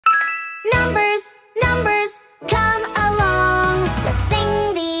Numbers, numbers, come along. Let's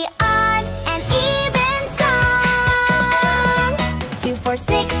sing the odd and even song. 2, 4,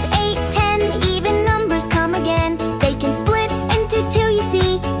 6, 8, 10. Even numbers come again. They can split into 2, you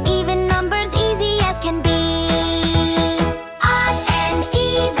see. Even numbers easy as can be. Odd and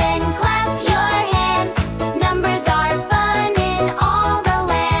even, clap your hands. Numbers are fun in all the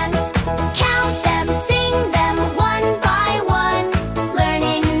lands. Count them, sing them one by one.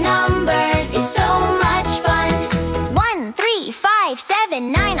 Learning numbers is so much fun. 1, 3, 5,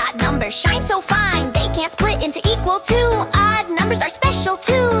 7, 9. Odd numbers shine so fine. They can't split into equal 2. Odd numbers are special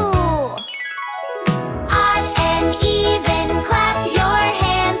too. Odd and even, clap your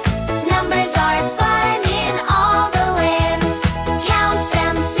hands. Numbers are fun in all the lands. Count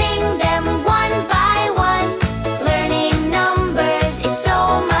them, sing them one by one. Learning numbers is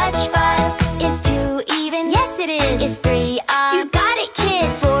so much fun. Is 2 even? Yes, it is. Is 3 odd? You got it,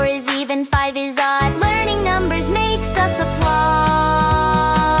 kids. 4 is even, 5 is odd. Learning numbers makes us applaud.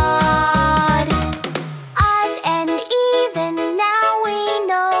 Odd and even, now we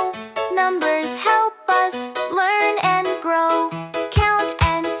know. Numbers help us learn and grow. Count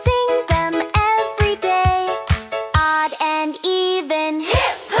and sing them every day. Odd and even,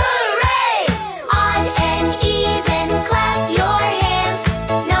 hip hooray! Odd and even, clap your hands.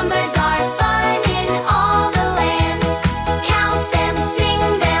 Numbers are fun in all the lands. Count them, sing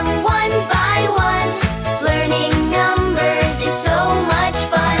them one by one. Learning numbers is so much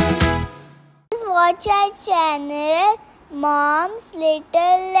fun. Please watch our channel, Mom's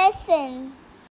Little Lesson.